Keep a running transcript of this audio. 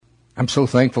I'm so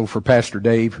thankful for Pastor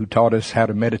Dave, who taught us how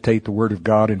to meditate the Word of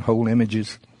God in whole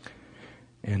images.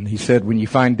 And he said when you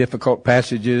find difficult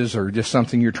passages or just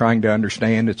something you're trying to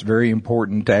understand, it's very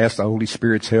important to ask the Holy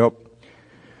Spirit's help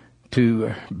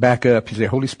to back up. You say,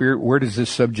 Holy Spirit, where does this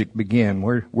subject begin?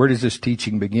 Where does this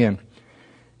teaching begin?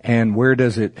 And where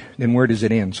does it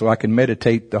end? So I can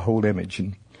meditate the whole image.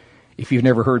 And if you've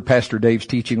never heard Pastor Dave's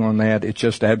teaching on that, it's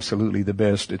just absolutely the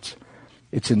best.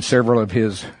 It's in several of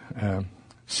his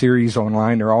series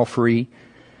online. They're all free.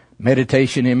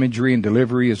 Meditation, imagery, and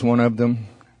delivery is one of them.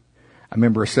 I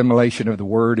remember assimilation of the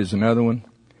Word is another one.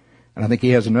 And I think he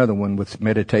has another one with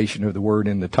meditation of the Word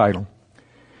in the title.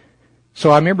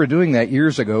 So I remember doing that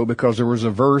years ago because there was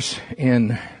a verse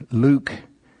in Luke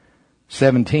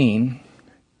 17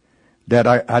 that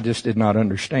I just did not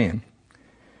understand.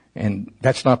 And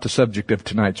that's not the subject of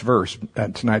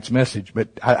tonight's message, but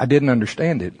I didn't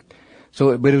understand it.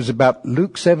 But it was about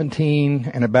Luke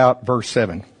 17 and about verse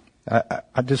 7.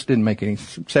 I just didn't make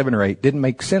 7 or 8, didn't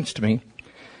make sense to me.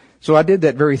 So I did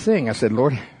that very thing. I said,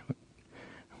 Lord,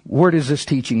 where does this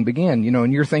teaching begin?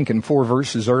 And you're thinking 4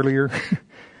 verses earlier.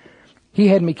 He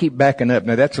had me keep backing up.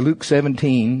 Now that's Luke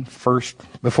 17,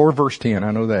 before verse 10,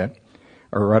 I know that,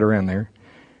 or right around there.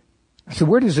 I said,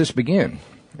 where does this begin?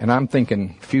 And I'm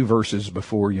thinking a few verses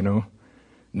before,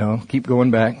 No, keep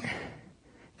going back.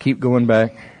 Keep going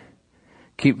back.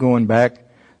 Keep going back.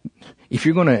 If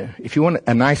you want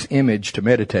a nice image to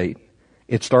meditate,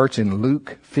 it starts in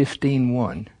Luke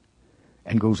 15:1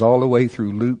 and goes all the way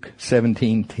through Luke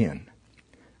 17:10.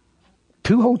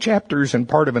 2 whole chapters and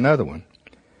part of another one.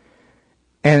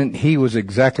 And he was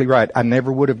exactly right. I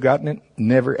never would have gotten it.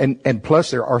 Never. And plus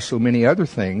there are so many other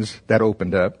things that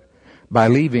opened up by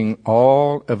leaving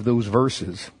all of those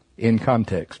verses in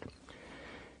context.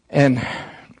 And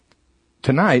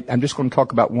tonight, I'm just going to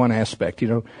talk about one aspect.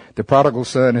 The prodigal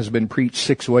son has been preached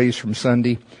 6 ways from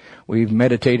Sunday. We've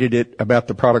meditated it about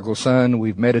the prodigal son.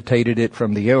 We've meditated it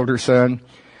from the elder son.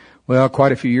 Well,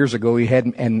 quite a few years ago he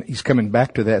had, and he's coming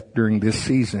back to that during this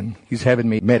season. He's having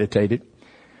me meditate it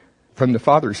from the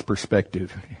father's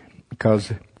perspective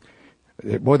because,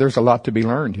 boy, there's a lot to be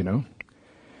learned,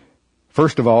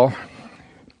 First of all,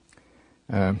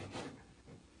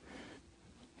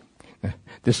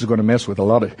 this is going to mess with a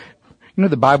lot of,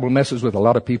 the Bible messes with a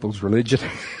lot of people's religion.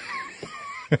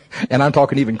 And I'm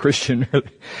talking even Christian,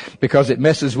 because it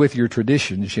messes with your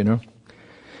traditions,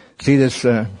 See this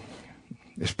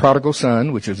prodigal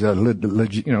son, which is a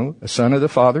son of the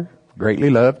father, greatly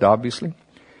loved, obviously.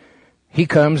 He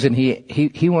comes and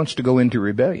he wants to go into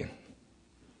rebellion.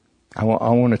 I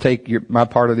want to take my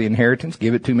part of the inheritance,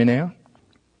 give it to me now.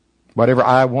 Whatever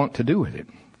I want to do with it,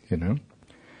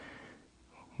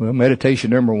 Well,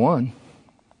 meditation number 1,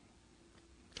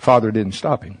 Father didn't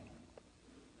stop him.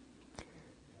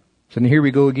 So now here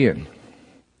we go again.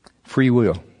 Free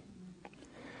will.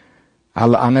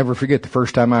 I'll never forget the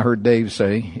first time I heard Dave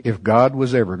say, if God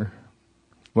was ever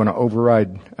going to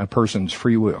override a person's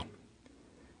free will,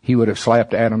 he would have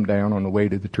slapped Adam down on the way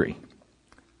to the tree.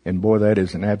 And boy, that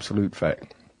is an absolute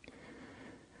fact.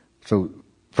 So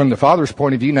from the Father's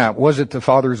point of view, now, was it the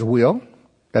Father's will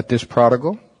that this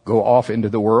prodigal go off into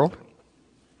the world?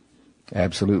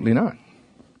 Absolutely not.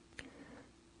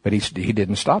 But he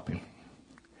didn't stop him.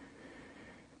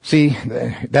 See,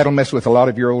 that'll mess with a lot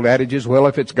of your old adages. Well,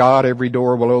 if it's God, every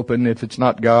door will open. If it's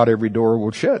not God, every door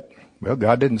will shut. Well,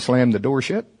 God didn't slam the door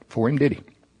shut for him, did he?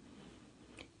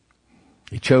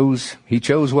 He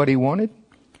chose what he wanted,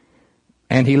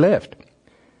 and he left.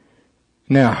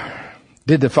 Now,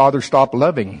 did the father stop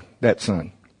loving that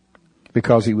son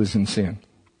because he was in sin?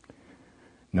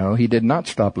 No, he did not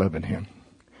stop loving him.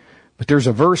 But there's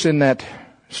a verse in that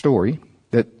story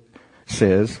that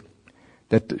says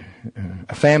that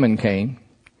a famine came,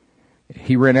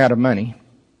 he ran out of money,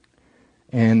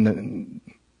 and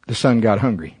the son got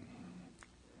hungry.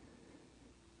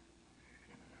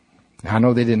 I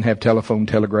know they didn't have telephone,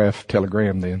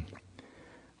 telegram then,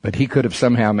 but he could have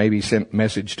somehow maybe sent a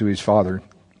message to his father.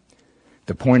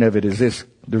 The point of it is this.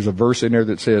 There's a verse in there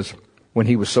that says, when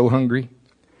he was so hungry,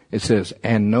 it says,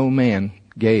 and no man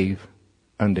gave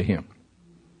unto him.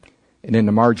 And in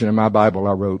the margin of my Bible,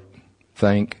 I wrote,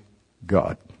 thank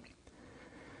God.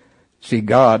 See,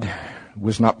 God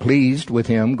was not pleased with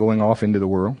him going off into the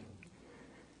world.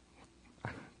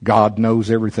 God knows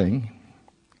everything.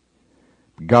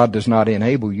 God does not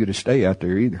enable you to stay out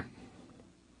there either.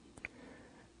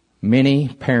 Many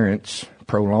parents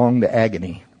prolong the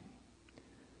agony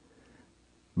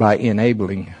by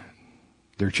enabling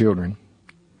their children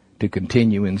to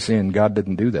continue in sin. God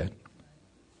didn't do that.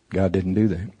 God didn't do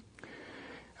that.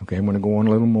 Okay, I'm going to go on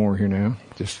a little more here now.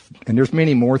 And there's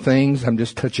many more things. I'm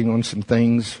just touching on some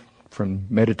things from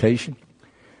meditation.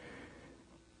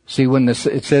 See, when it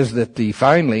says that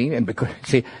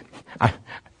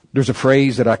there's a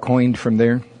phrase that I coined from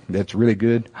there that's really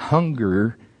good.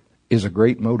 Hunger is a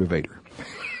great motivator.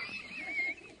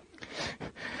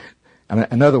 And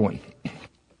another one.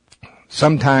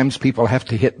 Sometimes people have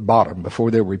to hit bottom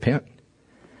before they'll repent.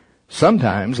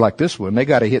 Sometimes, like this one, they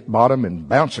got to hit bottom and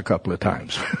bounce a couple of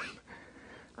times.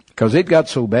 Because it got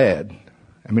so bad.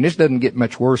 I mean, this doesn't get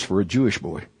much worse for a Jewish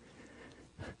boy.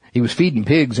 He was feeding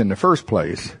pigs in the first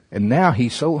place, and now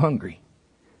he's so hungry.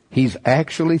 He's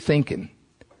actually thinking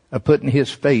of putting his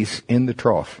face in the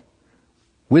trough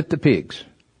with the pigs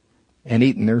and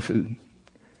eating their food.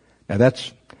 Now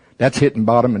that's hitting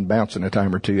bottom and bouncing a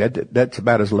time or two. That's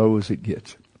about as low as it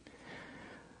gets.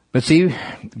 But see,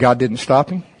 God didn't stop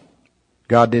him.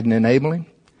 God didn't enable him.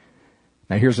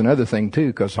 Now here's another thing too,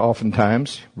 because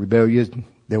oftentimes rebellious,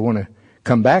 they want to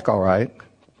come back all right.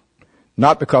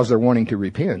 Not because they're wanting to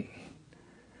repent.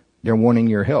 They're wanting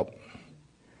your help.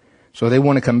 So they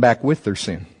want to come back with their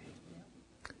sin.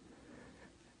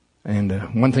 And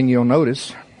one thing you'll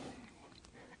notice,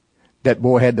 that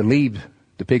boy had to leave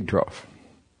the pig trough.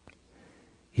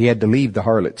 He had to leave the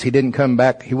harlots. He didn't come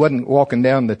back. He wasn't walking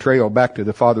down the trail back to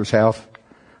the father's house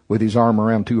with his arm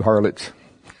around two harlots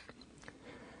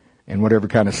and whatever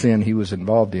kind of sin he was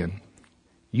involved in.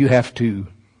 You have to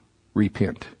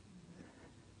repent.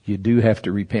 You do have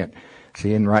to repent.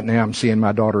 See, and right now I'm seeing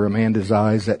my daughter Amanda's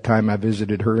eyes. That time I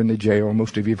visited her in the jail.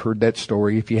 Most of you have heard that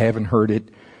story. If you haven't heard it,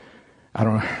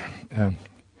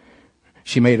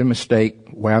 she made a mistake,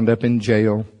 wound up in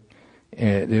jail.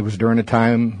 And it was during a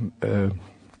time,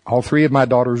 all three of my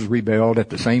daughters rebelled at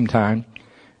the same time.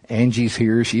 Angie's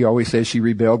here. She always says she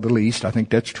rebelled the least. I think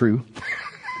that's true.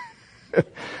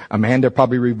 Amanda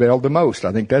probably rebelled the most.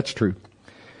 I think that's true.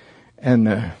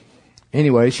 And,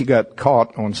 anyway, she got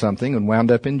caught on something and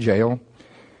wound up in jail.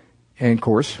 And, of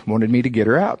course, wanted me to get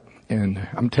her out. And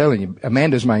I'm telling you,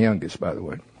 Amanda's my youngest, by the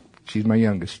way. She's my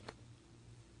youngest.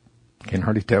 Can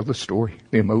hardly tell the story,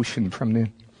 the emotion from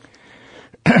then.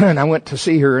 And I went to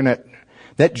see her in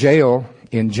that jail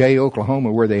in Jay,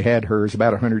 Oklahoma, where they had her, is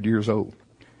about 100 years old.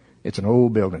 It's an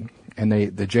old building. And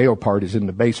the jail part is in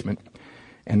the basement.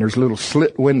 And there's little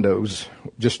slit windows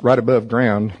just right above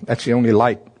ground. That's the only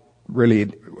light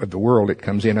really of the world that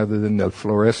comes in other than the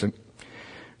fluorescent.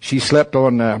 She slept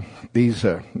on these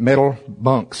metal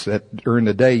bunks that during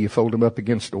the day you fold them up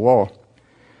against the wall.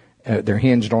 They're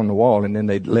hinged on the wall and then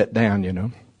they let down, you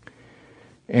know.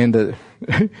 And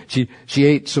she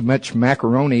ate so much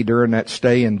macaroni during that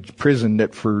stay in prison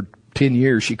that for 10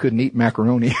 years she couldn't eat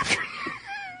macaroni.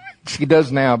 She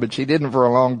does now, but she didn't for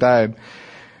a long time.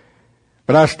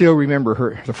 But I still remember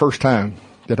her, the first time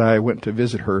that I went to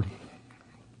visit her.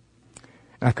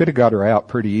 I could have got her out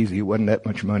pretty easy. It wasn't that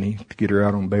much money to get her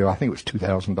out on bail. I think it was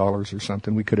 $2,000 or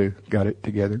something. We could have got it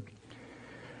together.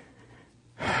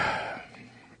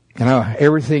 And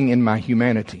everything in my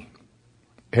humanity,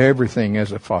 everything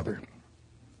as a father,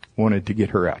 wanted to get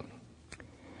her out.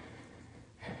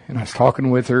 And I was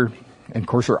talking with her, and of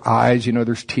course her eyes, you know,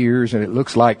 there's tears, and it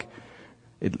looks like,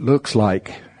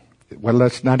 well,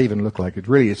 let's not even look like it.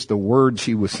 Really, it's the words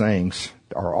she was saying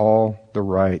are all the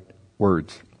right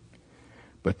words.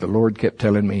 But the Lord kept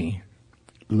telling me,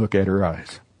 look at her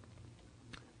eyes.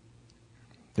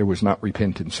 There was not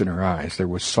repentance in her eyes. There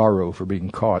was sorrow for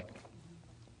being caught.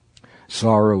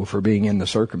 Sorrow for being in the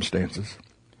circumstances.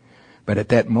 But at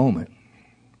that moment,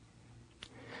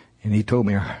 and he told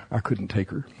me I couldn't take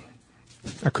her.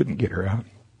 I couldn't get her out.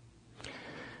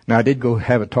 Now I did go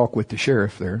have a talk with the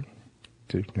sheriff there.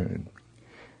 And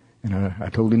I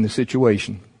told him the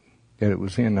situation that it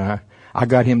was in. I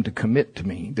got him to commit to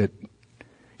me that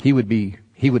he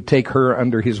would take her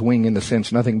under his wing in the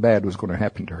sense nothing bad was going to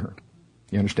happen to her.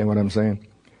 You understand what I'm saying?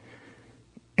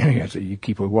 I said, you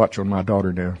keep a watch on my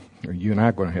daughter now, or you and I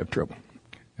are going to have trouble.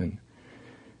 And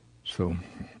so,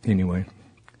 anyway,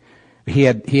 he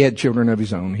had children of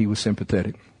his own. He was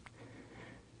sympathetic.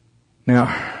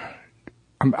 Now,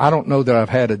 I don't know that I've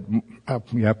had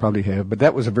I probably have, but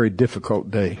that was a very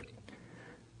difficult day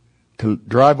to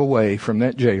drive away from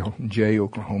that jail in Jay,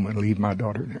 Oklahoma, and leave my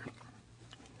daughter there.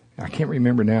 I can't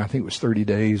remember now. I think it was 30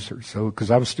 days or so, because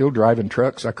I was still driving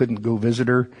trucks. I couldn't go visit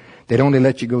her. They'd only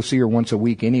let you go see her once a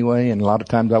week anyway, and a lot of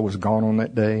times I was gone on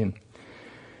that day.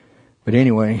 But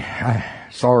anyway, I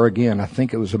saw her again. I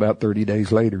think it was about 30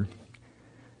 days later.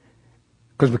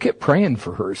 Because we kept praying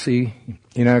for her. See,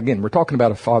 you know, again, we're talking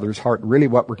about a father's heart. Really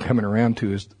what we're coming around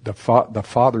to is the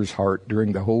father's heart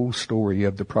during the whole story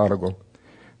of the prodigal.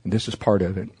 And this is part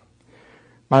of it.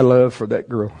 My love for that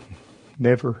girl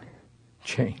never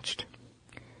changed.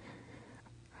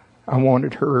 I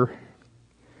wanted her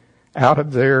out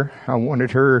of there. I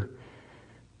wanted her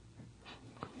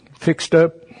fixed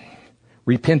up,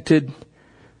 repented,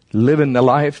 living the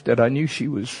life that I knew she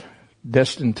was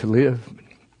destined to live.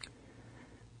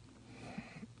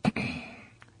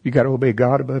 You got to obey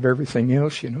God above everything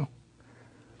else,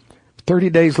 30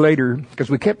 days later, because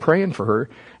we kept praying for her,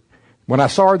 when I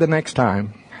saw her the next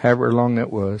time, however long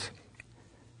that was,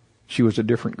 she was a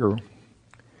different girl.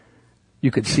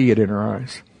 You could see it in her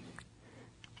eyes.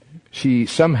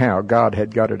 Somehow God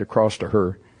had got it across to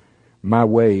her, my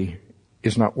way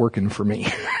is not working for me.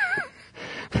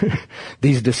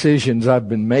 These decisions I've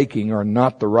been making are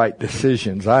not the right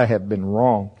decisions. I have been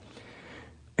wrong.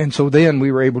 And so then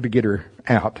we were able to get her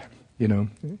out, get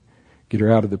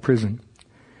her out of the prison.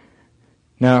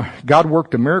 Now, God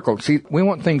worked a miracle. See, we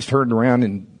want things turned around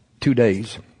in 2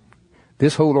 days.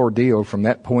 This whole ordeal from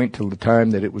that point till the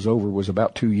time that it was over was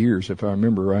about 2 years, if I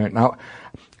remember right. Now,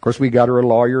 of course, we got her a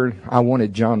lawyer. I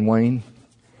wanted John Wayne.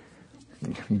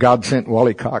 God sent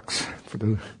Wally Cox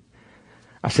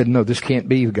I said, no, this can't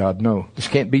be God. No, this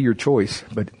can't be your choice.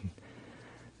 But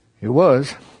it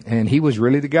was. And he was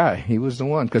really the guy. He was the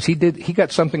one. Because he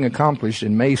got something accomplished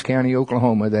in Mays County,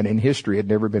 Oklahoma that in history had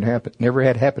never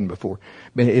had happened before.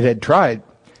 But it had tried.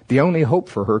 The only hope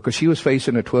for her, because she was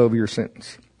facing a 12-year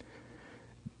sentence.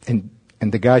 And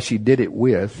the guy she did it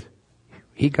with,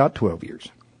 he got 12 years.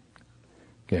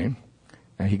 Okay.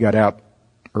 And he got out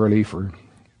early for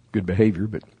good behavior,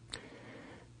 but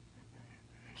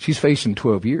she's facing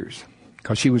 12 years.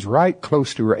 Because she was right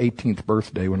close to her 18th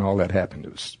birthday when all that happened.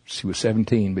 She was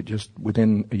 17, but just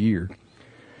within a year.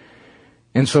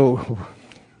 And so,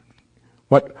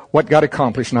 what got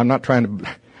accomplished, and I'm not trying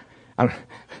to,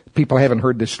 people haven't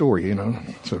heard this story,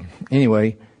 So,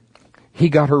 anyway, he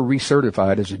got her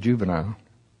recertified as a juvenile,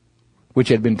 which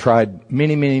had been tried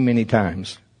many, many, many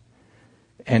times,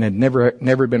 and had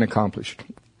never been accomplished.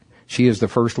 She is the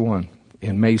first one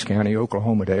in Mays County,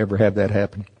 Oklahoma, to ever have that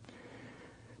happen.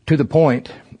 To the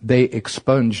point, they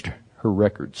expunged her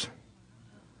records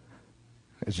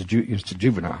as a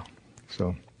juvenile.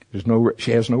 So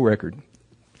she has no record.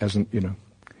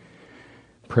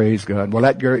 Praise God. Well,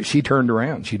 that girl, she turned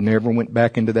around. She never went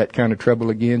back into that kind of trouble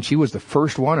again. She was the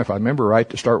first one, if I remember right,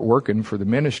 to start working for the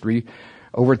ministry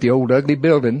over at the old ugly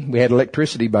building. We had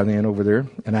electricity by then over there,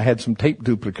 and I had some tape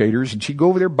duplicators, and she'd go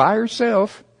over there by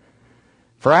herself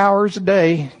for hours a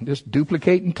day, just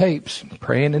duplicating tapes,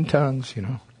 praying in tongues,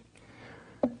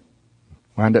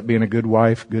 Wind up being a good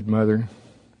wife, good mother,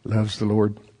 loves the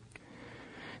Lord.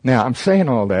 Now, I'm saying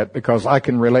all that because I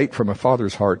can relate from a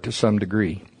father's heart to some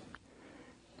degree.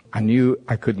 I knew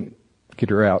I couldn't get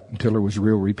her out until there was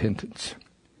real repentance.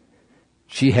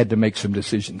 She had to make some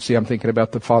decisions. See, I'm thinking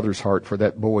about the father's heart for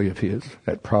that boy of his,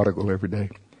 that prodigal every day.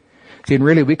 See, and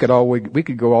really we could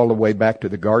go all the way back to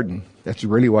the garden. That's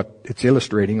really what it's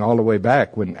illustrating, all the way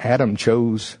back when Adam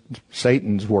chose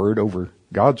Satan's word over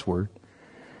God's word.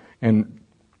 And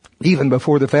even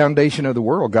before the foundation of the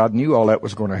world, God knew all that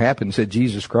was going to happen. Said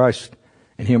Jesus Christ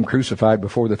and Him crucified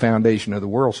before the foundation of the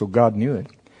world, so God knew it.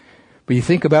 But you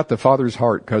think about the Father's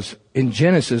heart, because in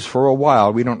Genesis, for a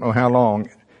while, we don't know how long,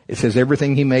 it says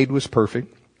everything He made was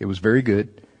perfect. It was very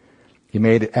good. He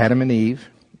made Adam and Eve,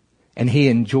 and He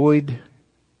enjoyed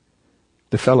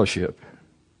the fellowship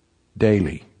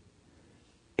daily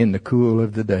in the cool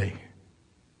of the day.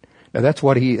 Now that's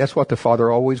what the Father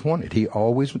always wanted.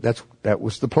 That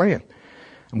was the plan.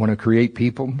 I want to create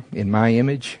people in my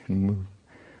image, and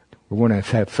we want to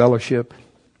have fellowship.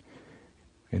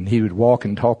 And He would walk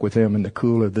and talk with them in the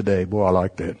cool of the day. Boy, I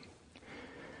like that.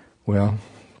 Well,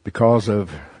 because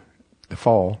of the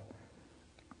fall,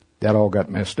 that all got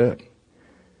messed up.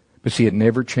 But see, it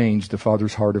never changed the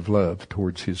Father's heart of love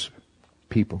towards His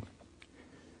people.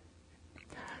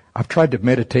 I've tried to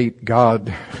meditate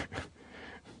God.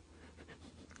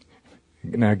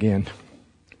 Now again,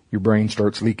 your brain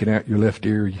starts leaking out your left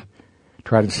ear. You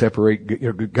try to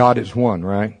separate. God is one,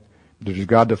 right? There's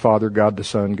God the Father, God the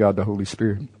Son, God the Holy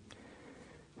Spirit.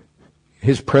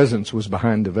 His presence was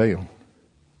behind the veil.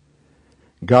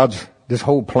 This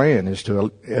whole plan is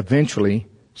to eventually,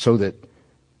 so that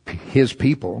His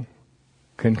people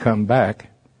can come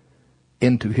back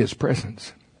into His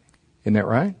presence. Isn't that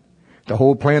right? The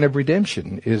whole plan of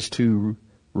redemption is to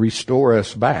restore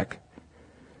us back.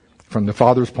 From the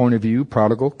Father's point of view,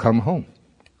 prodigal, come home,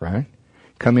 right?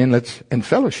 Come in, and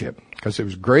fellowship, because there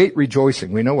was great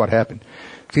rejoicing. We know what happened.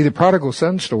 See, the prodigal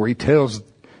son story tells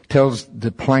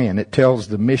the plan. It tells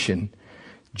the mission.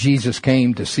 Jesus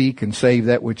came to seek and save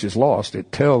that which is lost. It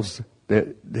tells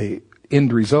the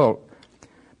end result.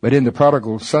 But in the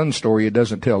prodigal son story, it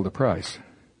doesn't tell the price.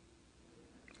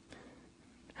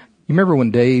 You remember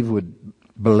when Dave would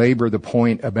belabor the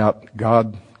point about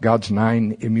God's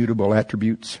 9 immutable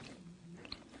attributes?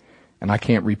 And I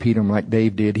can't repeat them like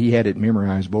Dave did. He had it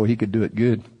memorized. Boy, he could do it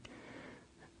good.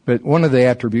 But one of the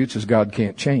attributes is God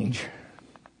can't change.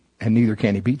 And neither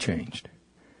can he be changed.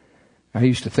 I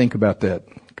used to think about that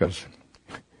because,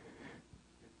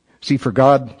 see, for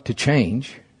God to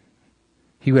change,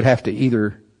 he would have to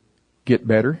either get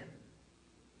better.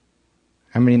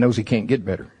 How many knows he can't get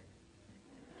better?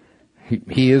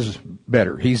 He is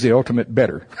better. He's the ultimate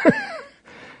better.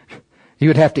 He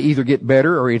would have to either get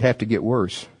better or he'd have to get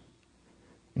worse.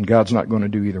 And God's not going to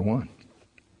do either one.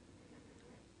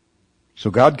 So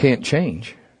God can't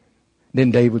change.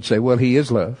 Then Dave would say, well, he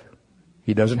is love.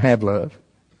 He doesn't have love.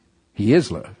 He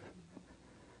is love.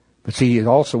 But see,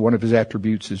 also one of his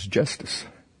attributes is justice.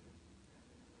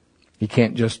 He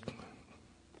can't just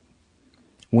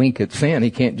wink at sin.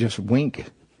 He can't just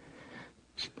wink.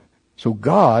 So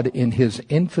God, in his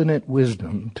infinite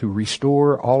wisdom, to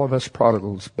restore all of us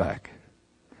prodigals back,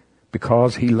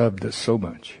 because he loved us so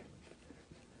much,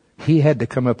 he had to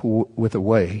come up with a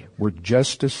way where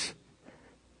justice,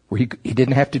 where he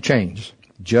didn't have to change.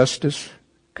 Justice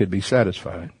could be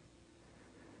satisfied,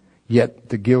 yet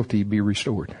the guilty be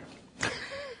restored.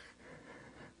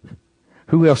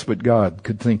 Who else but God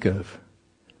could think of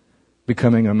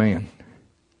becoming a man?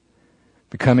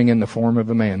 Becoming in the form of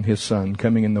a man, his son,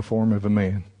 coming in the form of a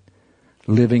man,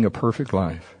 living a perfect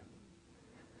life,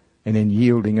 and then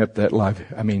yielding up that life.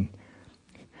 I mean,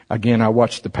 again, I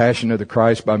watched The Passion of the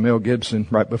Christ by Mel Gibson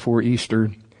right before Easter,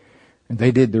 and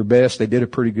they did their best. They did a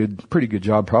pretty good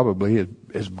job, probably,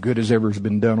 as good as ever has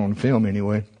been done on film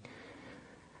anyway.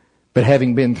 But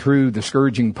having been through the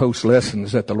scourging post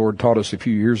lessons that the Lord taught us a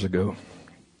few years ago,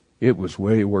 it was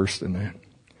way worse than that.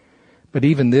 But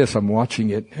even this, I'm watching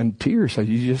it, and tears,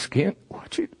 you just can't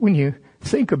watch it when you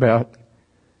think about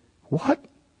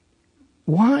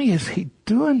why is he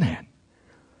doing that?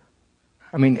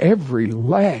 I mean, every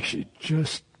lash, it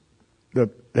just, you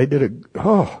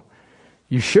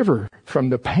shiver from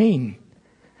the pain.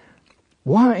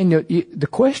 Why? And the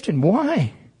question,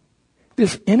 why?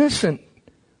 This innocent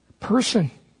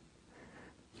person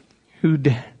who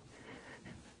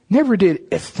never did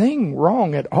a thing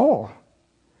wrong at all.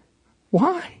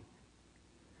 Why?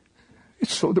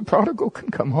 It's so the prodigal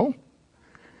can come home.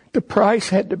 The price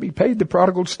had to be paid. The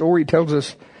prodigal story tells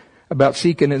us about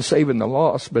seeking and saving the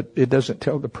lost, but it doesn't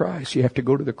tell the price. You have to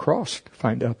go to the cross to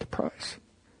find out the price.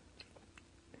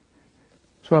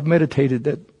 So I've meditated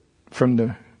that from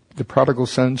the prodigal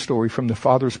son story, from the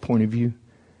father's point of view.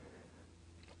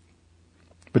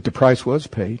 But the price was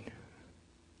paid.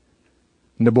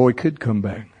 And the boy could come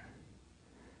back.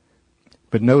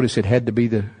 But notice it had to be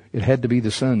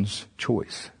the son's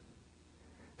choice.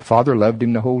 The father loved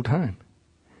him the whole time.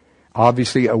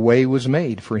 Obviously, a way was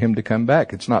made for him to come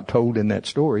back. It's not told in that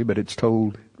story, but it's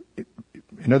told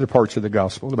in other parts of the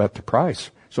gospel about the price.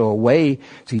 So a way,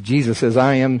 see, Jesus says,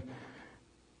 I am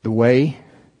the way,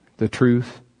 the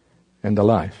truth, and the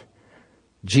life.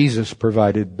 Jesus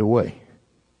provided the way.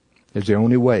 It's the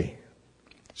only way.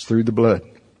 It's through the blood.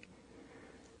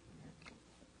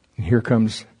 And here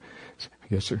comes,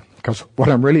 yes, sir. Because what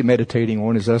I'm really meditating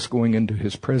on is us going into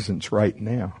his presence right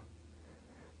now.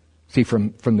 See,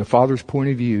 from the Father's point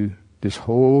of view, this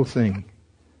whole thing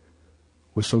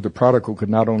was so the prodigal could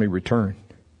not only return,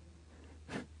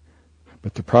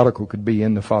 but the prodigal could be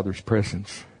in the Father's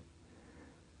presence.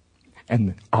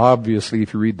 And obviously,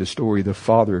 if you read the story, the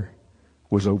father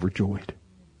was overjoyed.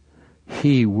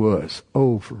 He was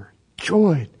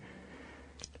overjoyed.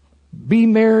 Be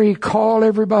merry, call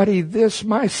everybody, this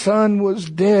my son was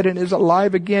dead and is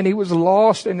alive again. He was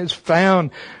lost and is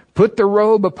found. Put the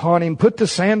robe upon him, put the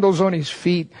sandals on his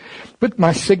feet, put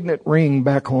my signet ring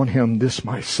back on him. This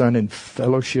my son in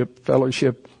fellowship.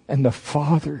 And the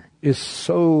father is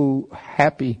so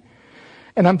happy.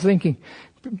 And I'm thinking,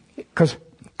 because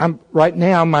I'm right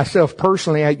now myself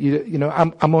personally,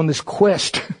 I'm on this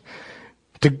quest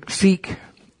to seek,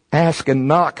 ask, and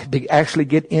knock to actually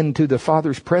get into the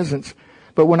Father's presence.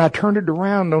 But when I turn it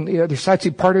around on the other side,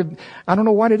 see, I don't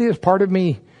know what it is, part of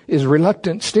me is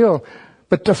reluctant still.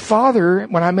 But the Father,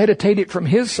 when I meditate it from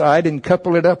His side and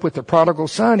couple it up with the prodigal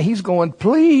son, He's going,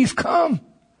 please come.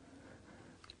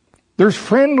 There's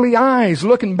friendly eyes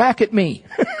looking back at me.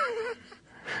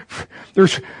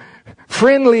 There's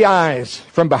friendly eyes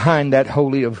from behind that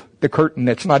holy of the curtain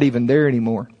that's not even there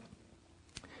anymore.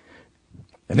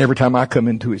 And every time I come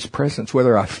into His presence,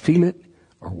 whether I feel it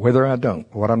or whether I don't,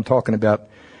 what I'm talking about,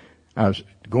 I was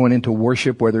going into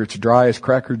worship, whether it's dry as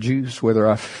cracker juice, whether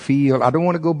I don't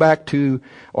want to go back to,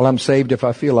 well, I'm saved if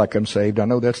I feel like I'm saved. I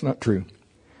know that's not true.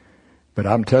 But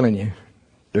I'm telling you,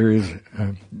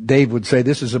 Dave would say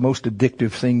this is the most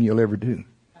addictive thing you'll ever do.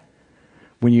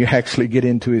 When you actually get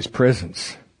into His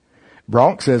presence.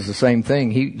 Bronx says the same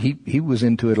thing. He was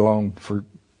into it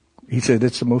he said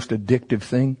it's the most addictive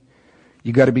thing.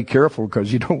 You got to be careful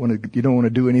because you don't want to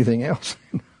do anything else.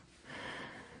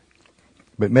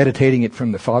 But meditating it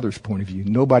from the Father's point of view,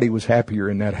 nobody was happier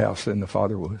in that house than the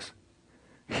Father was.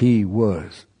 He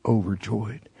was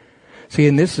overjoyed. See,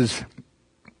 and this is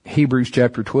Hebrews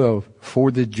chapter 12. For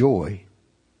the joy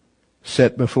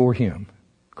set before Him,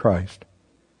 Christ,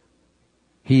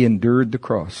 He endured the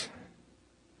cross,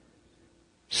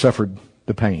 suffered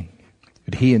the pain,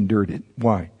 but He endured it.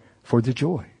 Why? For the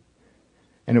joy.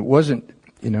 And it wasn't,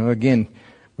 again,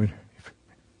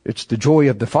 it's the joy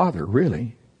of the Father,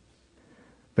 really.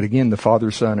 But again, the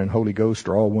Father, Son, and Holy Ghost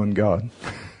are all one God.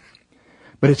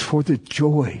 But it's for the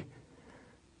joy,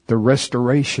 the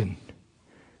restoration.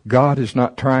 God is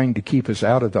not trying to keep us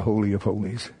out of the Holy of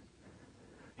Holies.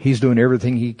 He's doing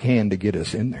everything He can to get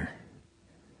us in there.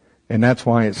 And that's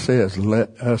why it says,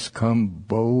 let us come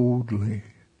boldly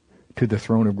to the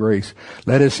throne of grace.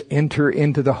 Let us enter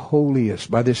into the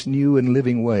holiest by this new and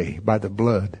living way, by the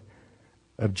blood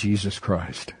of Jesus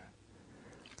Christ.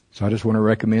 So I just want to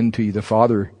recommend to you the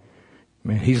Father.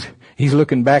 Man, He's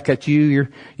looking back at you.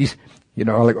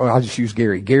 I'll just use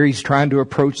Gary. Gary's trying to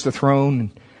approach the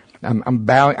throne. And I'm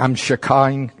bowing. I'm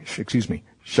shakah.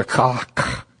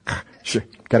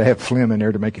 Got to have phlegm in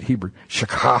there to make it Hebrew.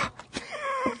 Shakah.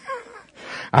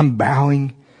 I'm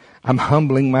bowing. I'm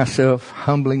humbling myself.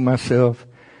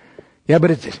 Yeah,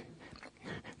 but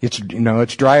it's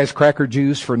dry as cracker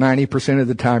juice for 90% of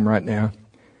the time right now.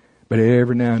 But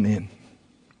every now and then,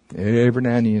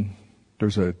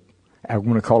 there's I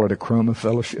want to call it a crumb of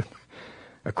fellowship,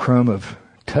 a crumb of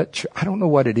touch. I don't know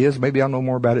what it is. Maybe I'll know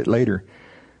more about it later.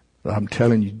 But I'm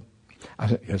telling you,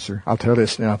 yes, sir. I'll tell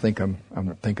this now. I think I'm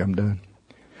done.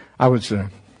 I was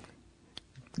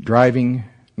driving,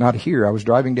 not here. I was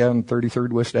driving down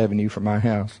 33rd West Avenue from my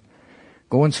house,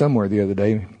 going somewhere the other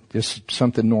day, just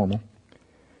something normal.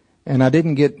 And I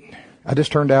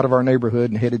just turned out of our neighborhood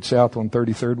and headed south on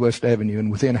 33rd West Avenue,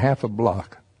 and within half a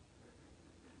block,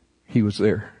 He was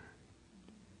there.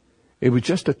 It was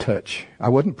just a touch. I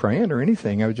wasn't praying or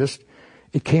anything.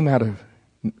 It came out of,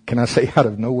 can I say out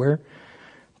of nowhere?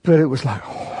 But it was like,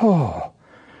 oh,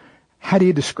 how do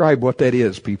you describe what that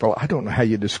is, people? I don't know how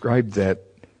you describe that.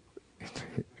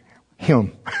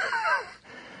 Him.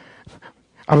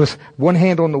 I was one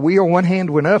hand on the wheel, one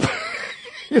hand went up.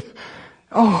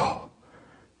 Oh,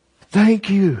 thank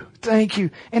you. And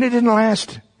it didn't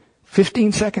last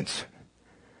 15 seconds.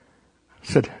 I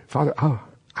said, Father,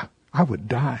 I would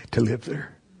die to live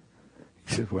there.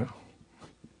 He said, well,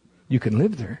 you can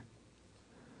live there.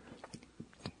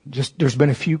 There's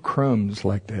been a few crumbs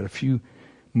like that, a few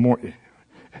more.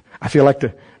 I feel like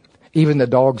even the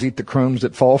dogs eat the crumbs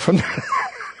that fall from them.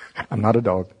 I'm not a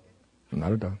dog.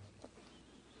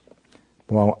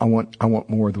 Well, I want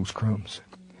more of those crumbs.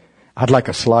 I'd like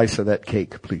a slice of that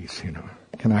cake, please.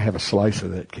 Can I have a slice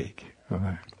of that cake? All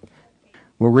right.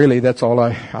 Well, really, that's all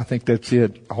I think that's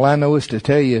it. All I know is to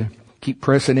tell you, keep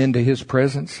pressing into His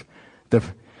presence.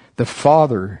 The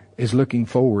Father is looking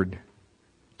forward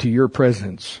to your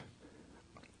presence.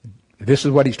 This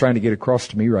is what He's trying to get across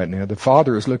to me right now. The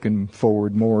Father is looking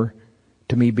forward more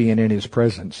to me being in His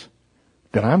presence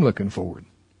than I'm looking forward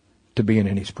to being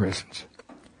in His presence.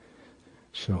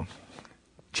 So,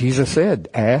 Jesus said,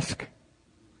 ask,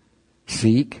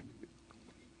 seek,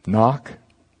 knock.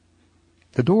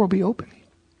 The door will be open.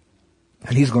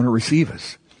 And He's going to receive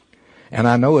us. And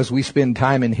I know as we spend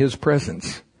time in His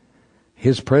presence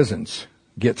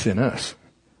gets in us.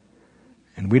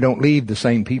 And we don't leave the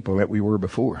same people that we were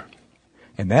before.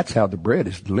 And that's how the bread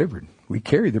is delivered. We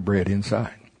carry the bread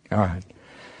inside. All right.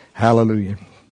 Hallelujah.